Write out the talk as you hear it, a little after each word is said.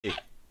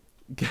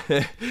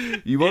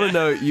You want to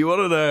know? You want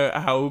to know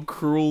how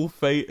cruel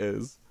fate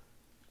is?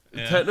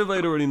 Yeah.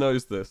 Technoblade already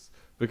knows this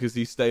because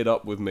he stayed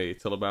up with me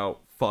till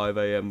about 5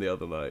 a.m. the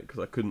other night because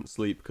I couldn't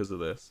sleep because of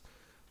this.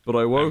 But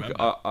I woke.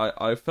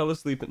 I fell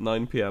asleep at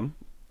 9 p.m.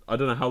 I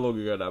don't know how long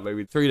ago now,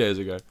 maybe 3 days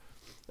ago,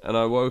 and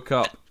I woke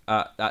up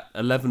at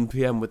 11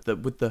 p.m. with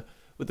the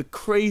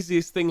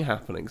craziest thing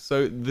happening.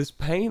 So this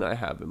pain I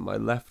have in my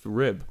left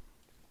rib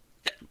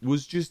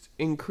was just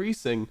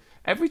increasing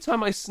every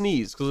time I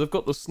sneezed because I've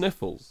got the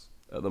sniffles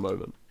at the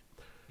moment.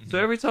 So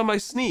every time I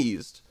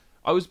sneezed,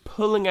 I was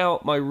pulling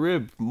out my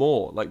rib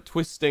more, like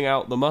twisting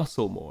out the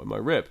muscle more in my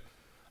rib.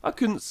 I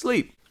couldn't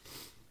sleep.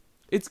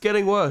 It's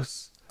getting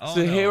worse. Oh,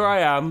 so no. Here I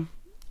am,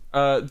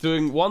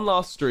 doing one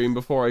last stream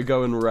before I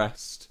go and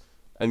rest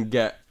and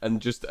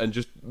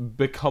just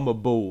become a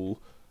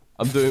ball.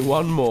 I'm doing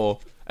one more,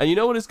 and you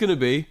know what it's gonna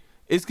be?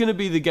 It's gonna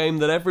be the game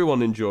that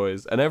everyone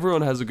enjoys and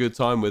everyone has a good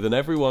time with, and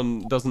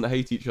everyone doesn't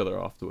hate each other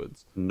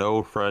afterwards.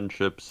 No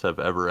friendships have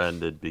ever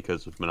ended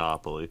because of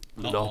Monopoly.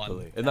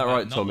 Monopoly, isn't that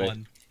right, Tommy?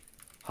 One.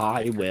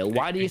 Hi, Will.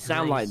 Why do you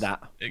sound like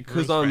that?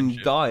 Because I'm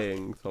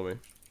dying, Tommy.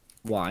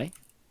 Why?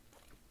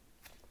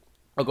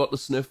 I got the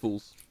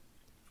sniffles.